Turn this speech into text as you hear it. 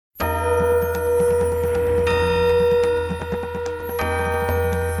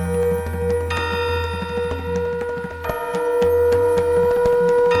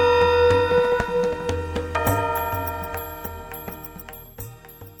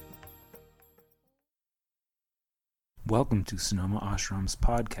Welcome to Sonoma Ashram's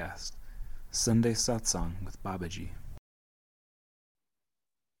podcast, Sunday Satsang with Babaji.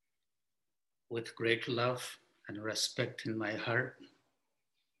 With great love and respect in my heart,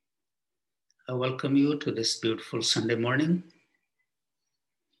 I welcome you to this beautiful Sunday morning.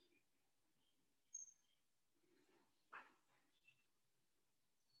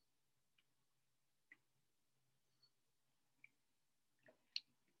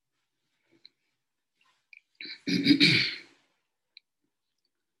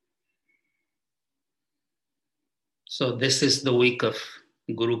 So this is the week of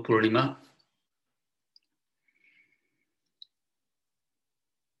Guru Purnima.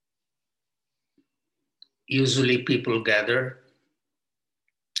 Usually people gather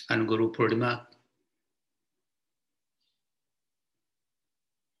on Guru Purnima,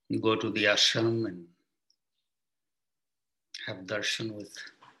 go to the ashram and have darshan with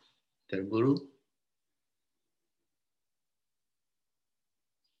their Guru.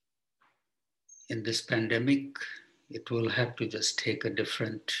 In this pandemic, it will have to just take a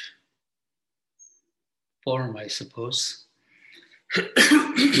different form, I suppose.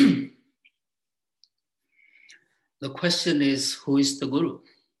 The question is, who is the Guru?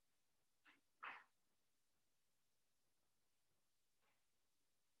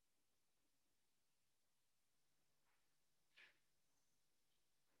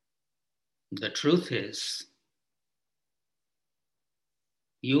 The truth is,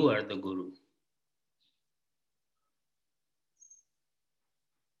 you are the Guru.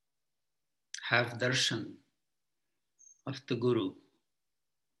 Have darshan of the Guru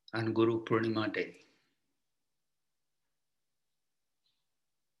on Guru Purnima day.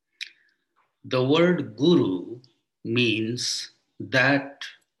 The word Guru means that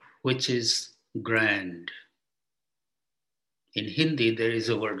which is grand. In Hindi, there is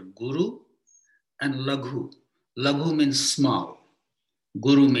a word Guru and Laghu. Laghu means small.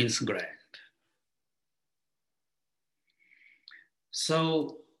 Guru means grand.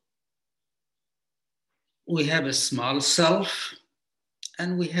 So we have a small self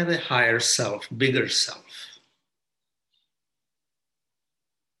and we have a higher self, bigger self.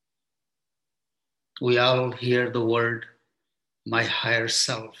 We all hear the word, my higher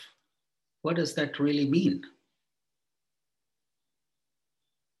self. What does that really mean?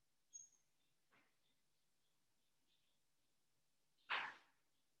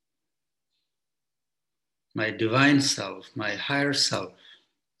 My divine self, my higher self,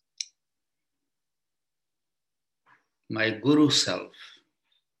 my Guru self.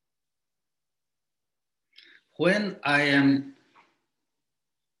 When I am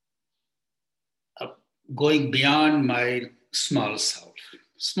going beyond my small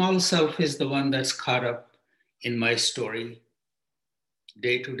self is the one that's caught up in my story,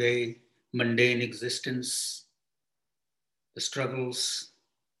 day-to-day, mundane existence, the struggles,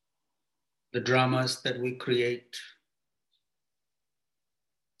 the dramas that we create,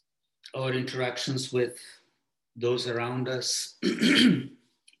 our interactions with those around us,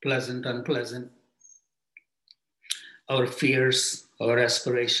 pleasant, unpleasant, our fears, our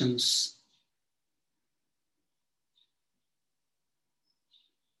aspirations.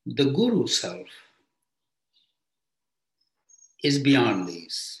 The Guru self is beyond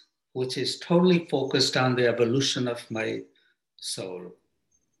these, which is totally focused on the evolution of my soul.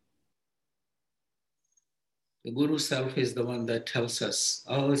 The Guru self is the one that tells us,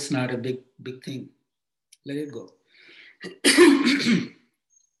 oh, it's not a big thing. Let it go.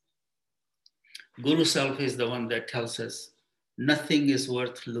 Guru self is the one that tells us, nothing is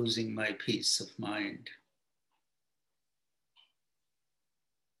worth losing my peace of mind.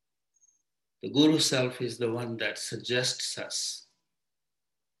 The Guru self is the one that suggests us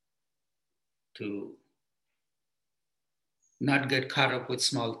to not get caught up with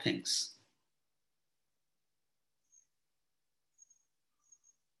small things.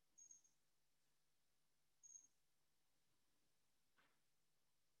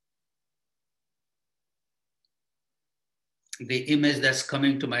 The image that's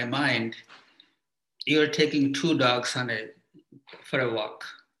coming to my mind, you're taking two dogs for a walk.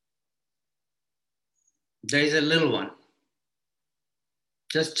 There is a little one,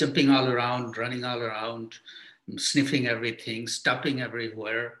 just jumping all around, running all around, sniffing everything, stopping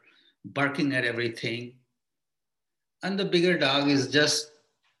everywhere, barking at everything. And the bigger dog is just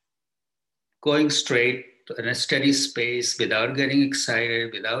going straight in a steady space without getting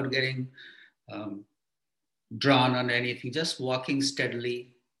excited, without getting drawn on anything, just walking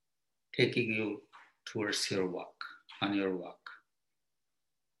steadily, taking you towards your walk, on your walk.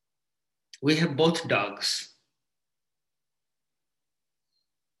 We have both dogs,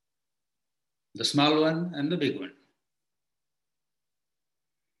 the small one and the big one.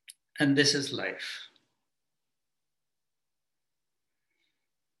 And this is life.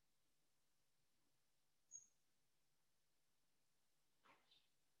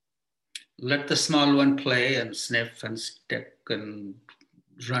 Let the small one play and sniff and stick and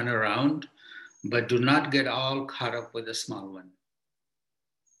run around, but do not get all caught up with the small one.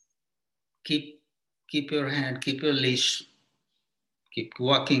 Keep your hand, keep your leash, keep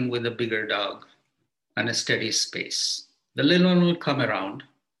walking with the bigger dog on a steady space. The little one will come around.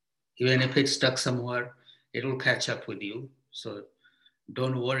 Even if it's stuck somewhere, it will catch up with you. So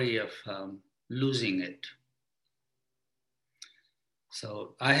don't worry of losing it.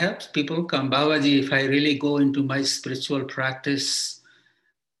 So I have people come, Babaji, if I really go into my spiritual practice,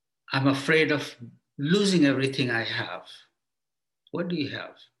 I'm afraid of losing everything I have. What do you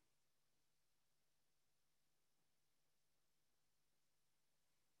have?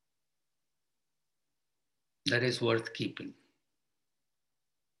 That is worth keeping.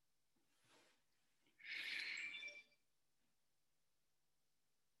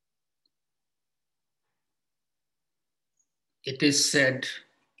 It is said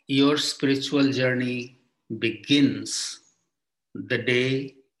your spiritual journey begins the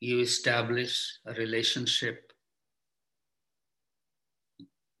day you establish a relationship,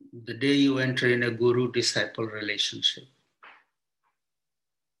 the day you enter in a guru-disciple relationship.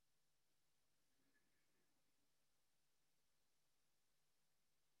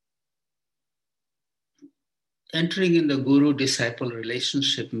 Entering in the guru-disciple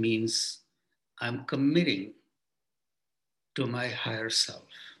relationship means I'm committing to my higher self.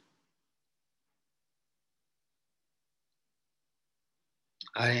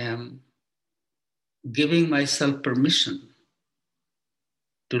 I am giving myself permission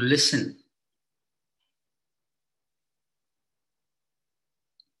to listen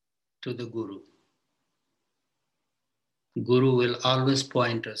to the Guru. Guru will always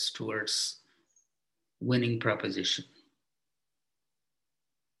point us towards winning proposition.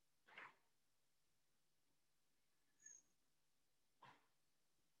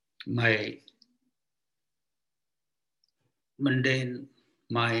 My mundane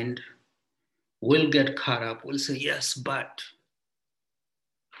mind will get caught up, will say, yes, but.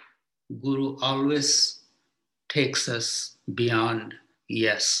 Guru always takes us beyond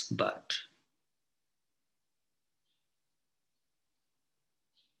yes, but.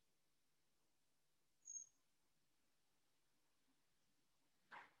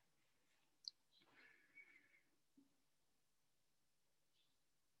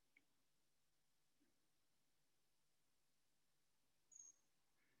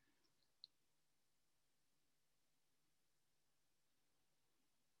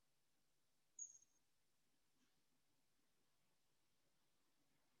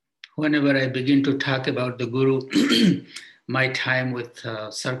 Whenever I begin to talk about the Guru, my time with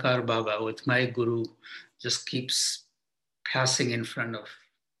Sarkar Baba, with my Guru, just keeps passing in front of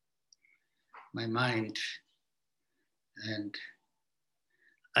my mind. And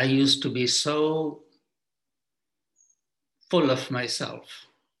I used to be so full of myself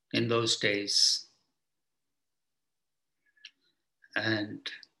in those days. And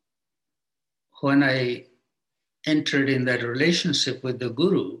when I entered in that relationship with the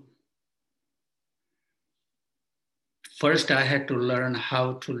Guru, first I had to learn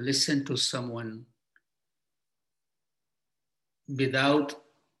how to listen to someone without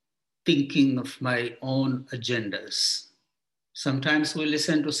thinking of my own agendas. Sometimes we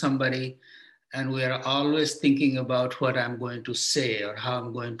listen to somebody and we are always thinking about what I'm going to say or how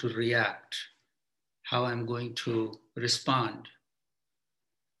I'm going to react, how I'm going to respond.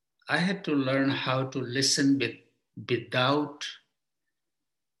 I had to learn how to listen without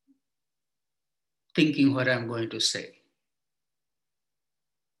thinking what I'm going to say.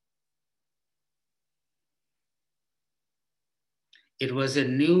 It was a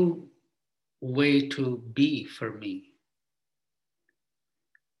new way to be for me,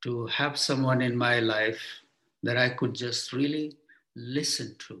 to have someone in my life that I could just really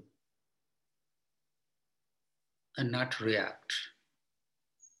listen to and not react.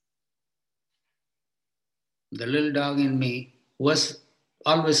 The little dog in me was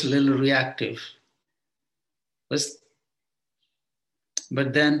always a little reactive,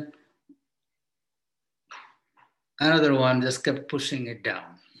 but then another one just kept pushing it down.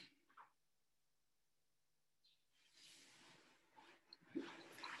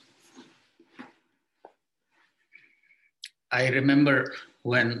 I remember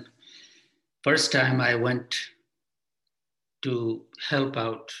when first time I went to help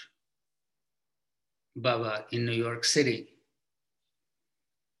out Baba in New York City.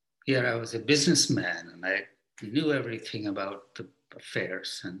 Here I was a businessman and I knew everything about the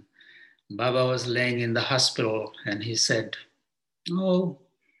affairs. And Baba was laying in the hospital and he said, "Oh,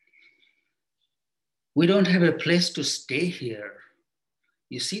 we don't have a place to stay here.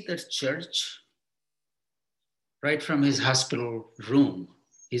 You see that church?" Right from his hospital room.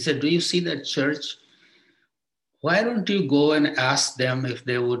 He said, "Do you see that church? Why don't you go and ask them if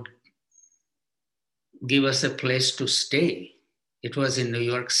they would give us a place to stay?" It was in New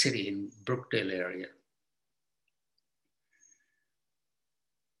York City, in Brookdale area.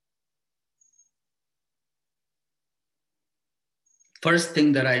 First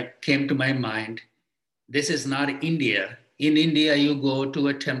thing that I came to my mind, this is not India. In India, you go to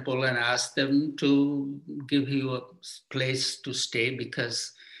a temple and ask them to give you a place to stay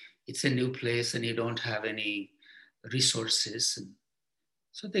because it's a new place and you don't have any resources.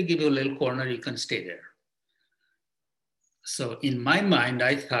 So they give you a little corner, you can stay there. So in my mind,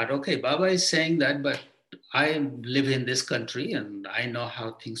 I thought, okay, Baba is saying that, but I live in this country and I know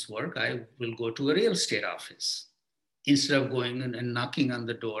how things work. I will go to a real estate office instead of going and knocking on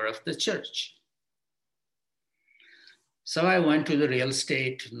the door of the church. So I went to the real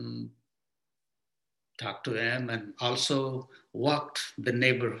estate and talked to them and also walked the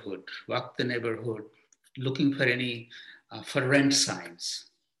neighborhood, looking for any for rent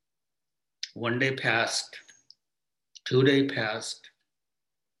signs. One day passed, 2 day passed,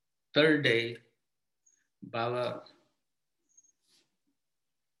 third day, Baba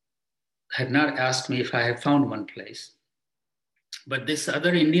had not asked me if I had found one place. But this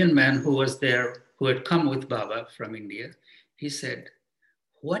other Indian man who was there, who had come with Baba from India, he said,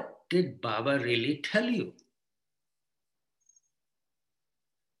 "What did Baba really tell you?"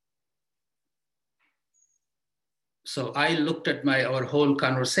 So I looked at our whole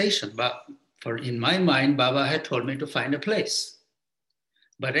conversation, but for in my mind, Baba had told me to find a place.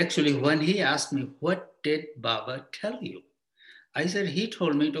 But actually, when he asked me, "What did Baba tell you?" I said, "He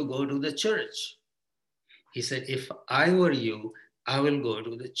told me to go to the church." He said, "If I were you, I will go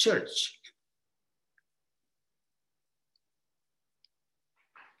to the church."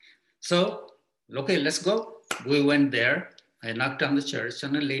 So, okay, let's go. We went there. I knocked on the church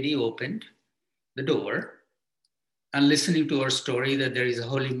and a lady opened the door and listening to her story that there is a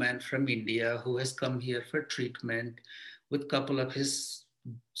holy man from India who has come here for treatment with a couple of his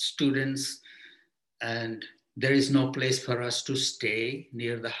students, and there is no place for us to stay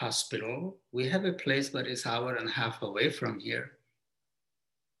near the hospital. We have a place, but it's an hour and a half away from here.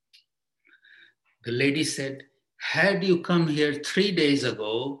 The lady said, "Had you come here 3 days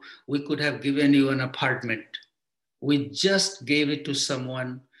ago, we could have given you an apartment. We just gave it to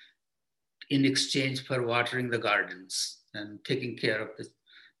someone in exchange for watering the gardens and taking care of the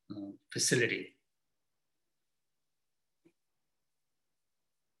facility."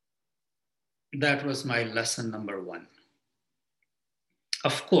 That was my lesson number one.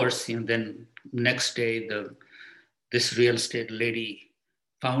 Of course, then next day, this real estate lady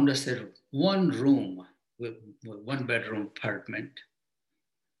found us a one room with one bedroom apartment.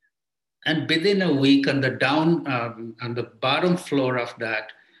 And within a week, on on the bottom floor of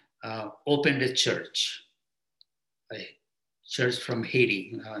that, opened a church, a church from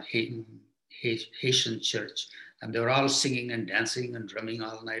Haiti, Haitian church. And they were all singing and dancing and drumming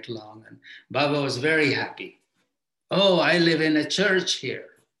all night long. And Baba was very happy. "Oh, I live in a church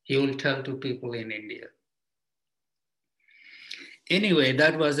here," he will tell to people in India. Anyway,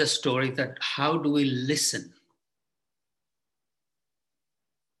 that was a story that how do we listen?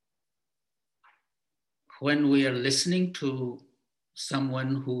 When we are listening to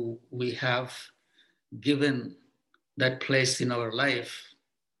someone who we have given that place in our life,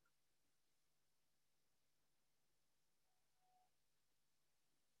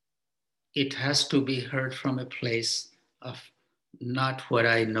 it has to be heard from a place of not what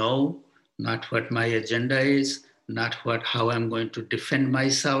I know, not what my agenda is, not how I'm going to defend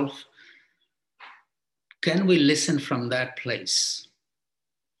myself. Can we listen from that place?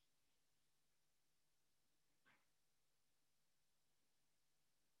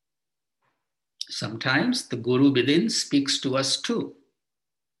 Sometimes the Guru within speaks to us too.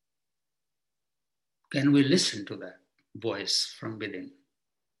 Can we listen to that voice from within?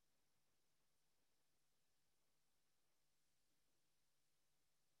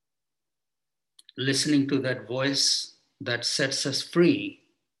 Listening to that voice that sets us free,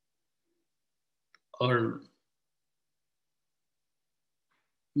 or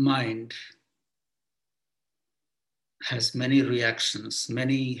mind has many reactions,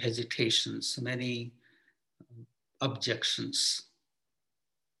 many hesitations, many objections.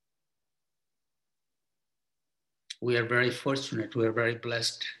 We are very fortunate, we are very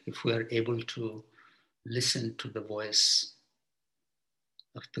blessed if we are able to listen to the voice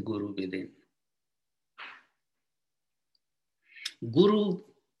of the Guru within. Guru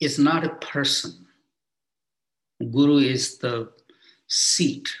is not a person. Guru is the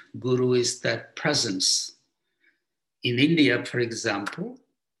seat. Guru is that presence. In India, for example,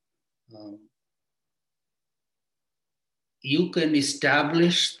 you can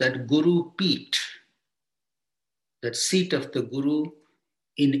establish that Guru Peeth, that seat of the Guru,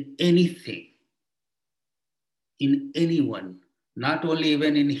 in anything, in anyone, not only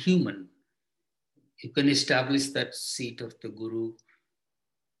even in human. You can establish that seat of the Guru,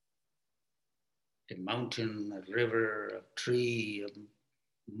 a mountain, a river, a tree, a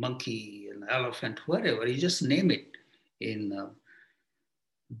monkey, an elephant, whatever, you just name it. In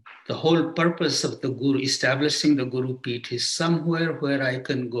the whole purpose of the Guru, establishing the Guru Peeth, is somewhere where I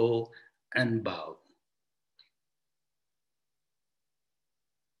can go and bow.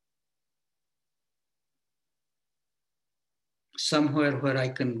 Somewhere where I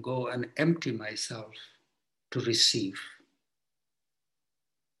can go and empty myself to receive.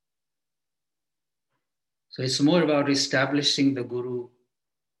 So it's more about establishing the Guru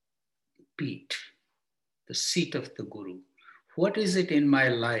Peeth, the seat of the Guru. What is it in my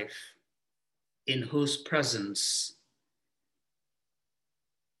life in whose presence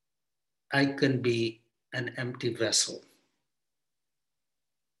I can be an empty vessel?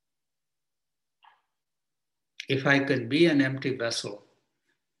 If I can be an empty vessel,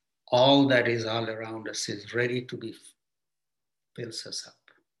 all that is all around us is ready to be fills us up.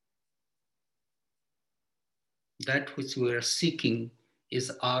 That which we are seeking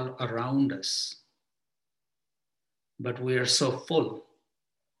is all around us, but we are so full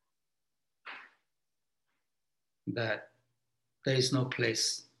that there is no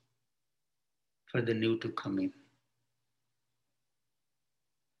place for the new to come in.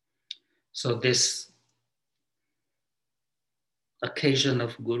 So this occasion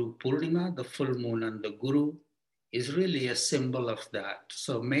of Guru Purnima, the full moon and the Guru, is really a symbol of that.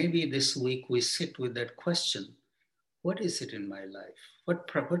 So maybe this week we sit with that question: what is it in my life?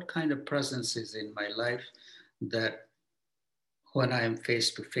 What kind of presence is in my life that when I am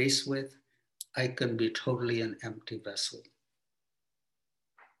face to face with, I can be totally an empty vessel?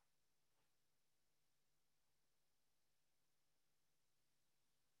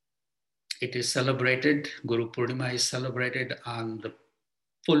 It is celebrated, Guru Purnima is celebrated on the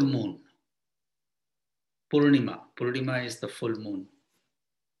full moon. Purnima is the full moon.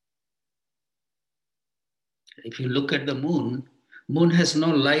 If you look at the moon has no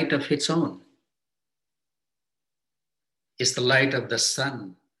light of its own. It's the light of the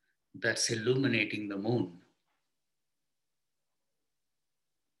sun that's illuminating the moon.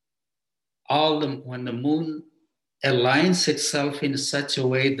 When the moon aligns itself in such a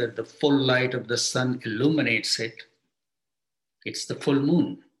way that the full light of the sun illuminates it, it's the full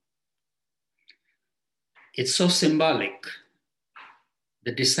moon. It's so symbolic.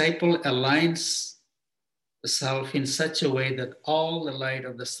 The disciple aligns the self in such a way that all the light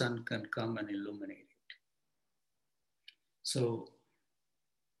of the sun can come and illuminate it. So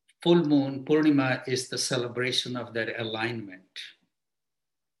full moon, Purnima, is the celebration of that alignment.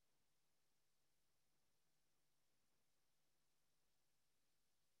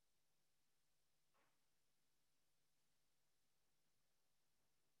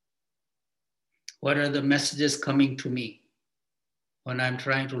 What are the messages coming to me when I'm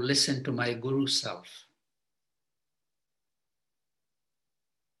trying to listen to my Guru self?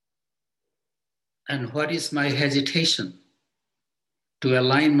 And what is my hesitation to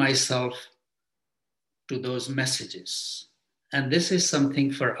align myself to those messages? And this is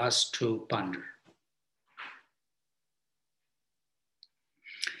something for us to ponder.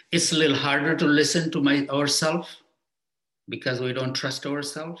 It's a little harder to listen to ourselves because we don't trust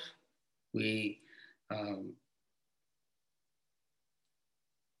ourselves. We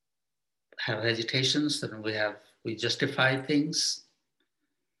have hesitations and we justify things.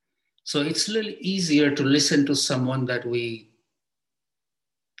 So it's a little easier to listen to someone that we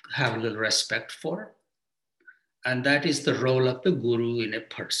have a little respect for. And that is the role of the Guru in a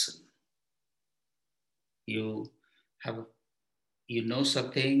person. You know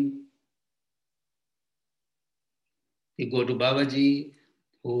something, you go to Babaji,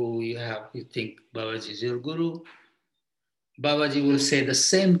 who you think Babaji is your Guru. Babaji will say the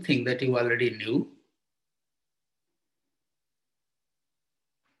same thing that you already knew.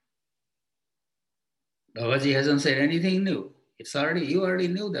 Babaji hasn't said anything new. You already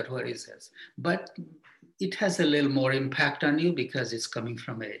knew that what he says. But it has a little more impact on you because it's coming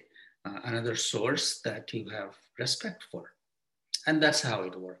from another source that you have respect for. And that's how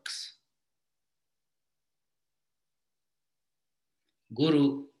it works.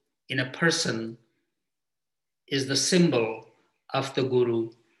 Guru in a person is the symbol of the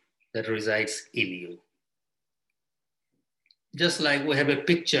Guru that resides in you. Just like we have a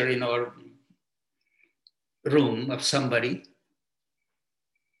picture in our room of somebody,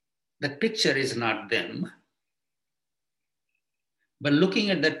 that picture is not them. But looking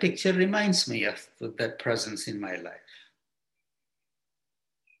at that picture reminds me of that presence in my life.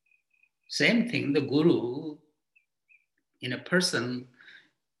 Same thing, the Guru in a person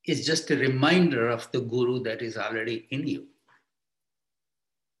is just a reminder of the Guru that is already in you.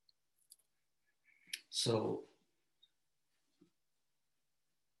 So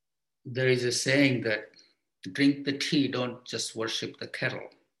there is a saying that drink the tea, don't just worship the kettle.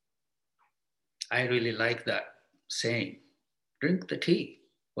 I really like that saying. Drink the tea.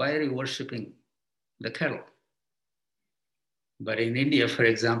 Why are you worshiping the kettle? But in India, for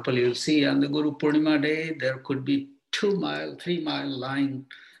example, you'll see on the Guru Purnima day, there could be 2-mile, 3-mile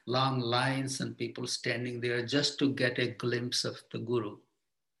long lines and people standing there just to get a glimpse of the Guru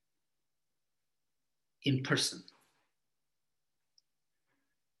in person.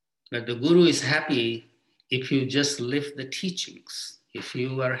 But the Guru is happy if you just live the teachings. If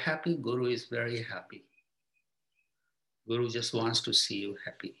you are happy, Guru is very happy. Guru just wants to see you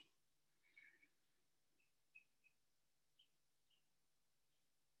happy.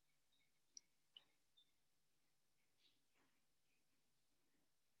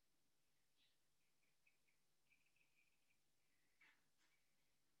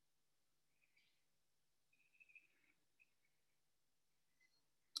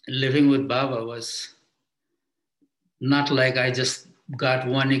 Living with Baba was not like I just got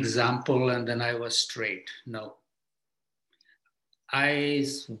one example and then I was straight. No.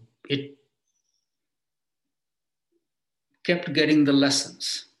 It kept getting the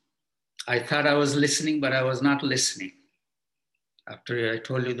lessons. I thought I was listening, but I was not listening. After I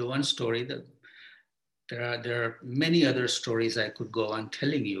told you the one story, that there are many other stories I could go on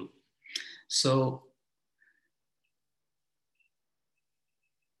telling you. So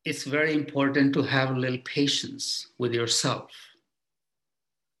it's very important to have a little patience with yourself.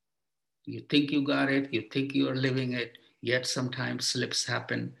 You think you got it, you think you are living it, yet sometimes slips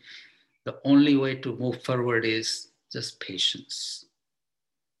happen. The only way to move forward is just patience.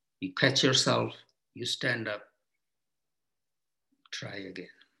 You catch yourself, you stand up, try again.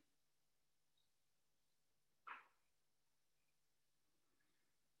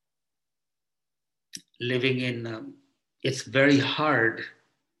 Living in, it's very hard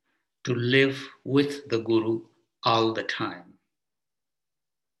to live with the Guru all the time.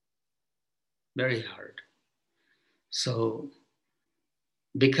 Very hard. So,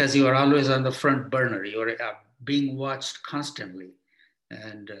 because you are always on the front burner, you are being watched constantly.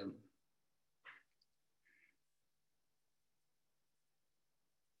 And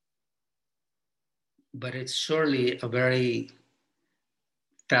but it's surely a very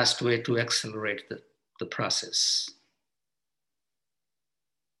fast way to accelerate the process.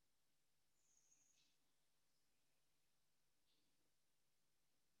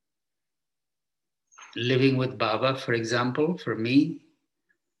 Living with Baba, for example, for me,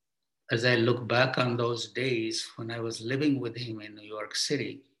 as I look back on those days when I was living with him in New York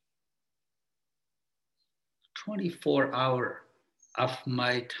City, 24 hours of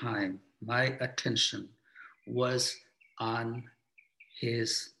my time, my attention was on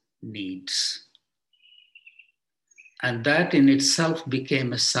his needs. And that in itself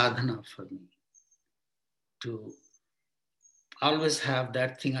became a sadhana for me, to always have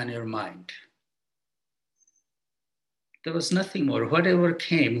that thing on your mind. There was nothing more. Whatever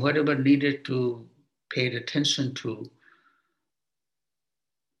came, whatever needed to pay attention to,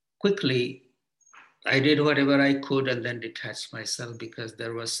 quickly I did whatever I could and then detached myself because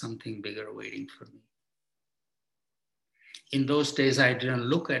there was something bigger waiting for me. In those days, I didn't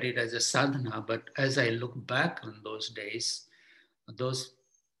look at it as a sadhana, but as I look back on those days, those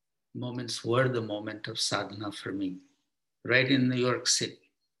moments were the moment of sadhana for me, right in New York City,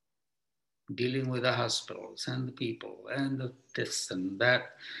 dealing with the hospitals and the people and the this and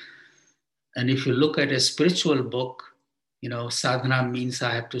that. And if you look at a spiritual book, sadhana means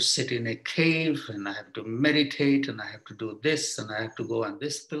I have to sit in a cave and I have to meditate and I have to do this and I have to go on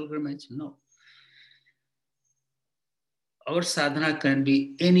this pilgrimage. No. Our sadhana can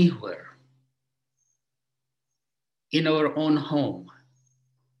be anywhere, in our own home,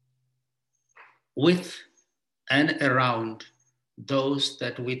 with and around those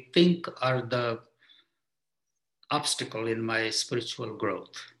that we think are the obstacle in my spiritual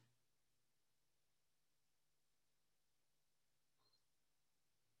growth.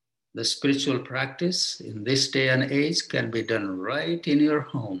 The spiritual practice in this day and age can be done right in your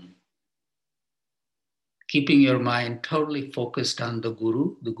home. Keeping your mind totally focused on the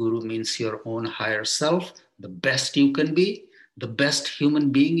Guru. The Guru means your own higher self, the best you can be, the best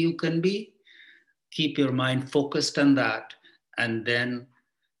human being you can be. Keep your mind focused on that, and then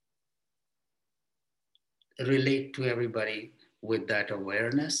relate to everybody with that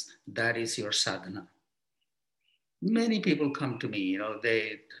awareness. That is your sadhana. Many people come to me,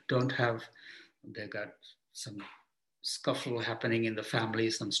 they got some scuffle happening in the family,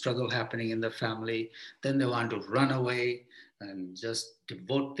 some struggle happening in the family. Then they want to run away and just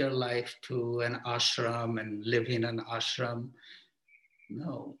devote their life to an ashram and live in an ashram.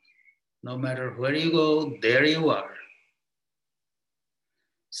 No matter where you go, there you are.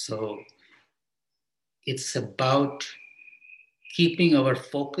 So it's about keeping our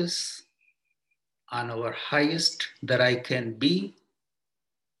focus on our highest that I can be.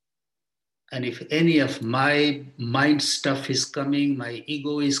 And if any of my mind stuff is coming, my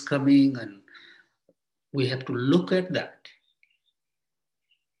ego is coming, and we have to look at that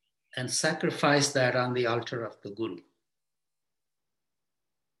and sacrifice that on the altar of the Guru.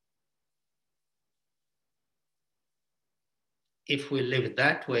 If we live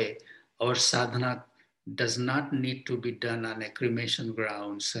that way, our sadhana does not need to be done on a cremation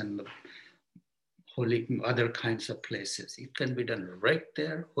grounds and holy other kinds of places. It can be done right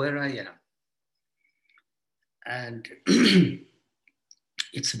there where I am. And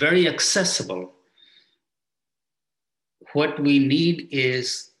it's very accessible. What we need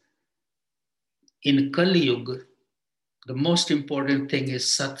is, in Kali Yuga, the most important thing is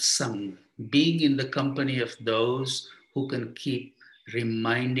satsang, being in the company of those who can keep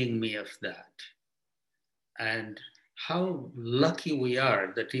reminding me of that. And how lucky we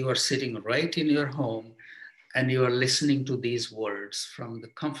are that you are sitting right in your home and you are listening to these words from the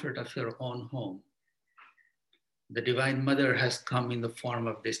comfort of your own home. The Divine Mother has come in the form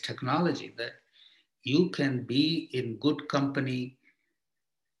of this technology that you can be in good company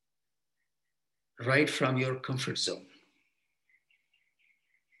right from your comfort zone.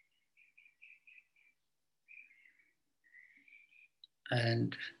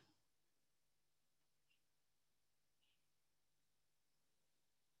 And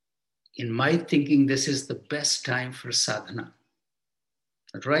in my thinking, this is the best time for sadhana,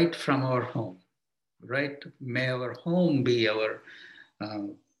 right from our home. Right? May our home be our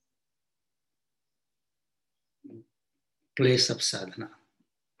place of sadhana.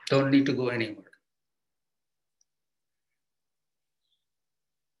 Don't need to go anywhere.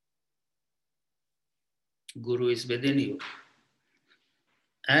 Guru is within you.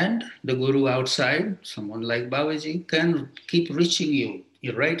 And the Guru outside, someone like Babaji, can keep reaching you.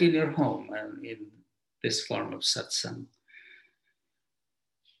 You're right in your home and in this form of satsang.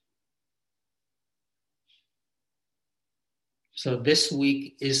 So this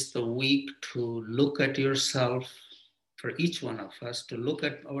week is the week to look at yourself, for each one of us, to look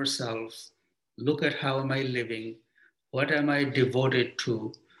at ourselves, look at how am I living, what am I devoted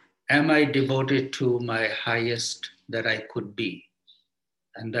to, am I devoted to my highest that I could be?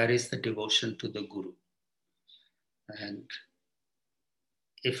 And that is the devotion to the Guru. And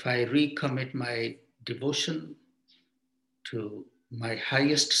if I recommit my devotion to my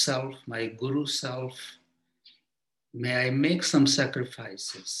highest self, my Guru self, may I make some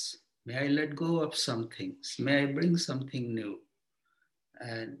sacrifices. May I let go of some things. May I bring something new.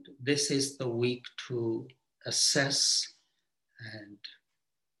 And this is the week to assess and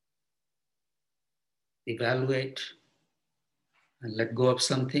evaluate and let go of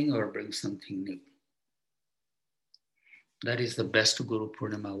something or bring something new. That is the best Guru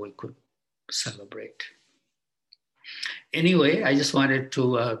Purnima we could celebrate. Anyway, I just wanted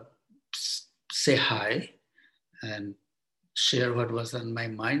to say hi and share what was on my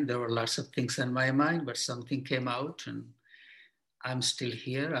mind. There were lots of things on my mind, but something came out and I'm still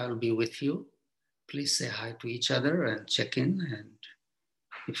here. I'll be with you. Please say hi to each other and check in. And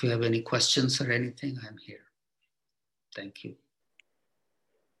if you have any questions or anything, I'm here. Thank you.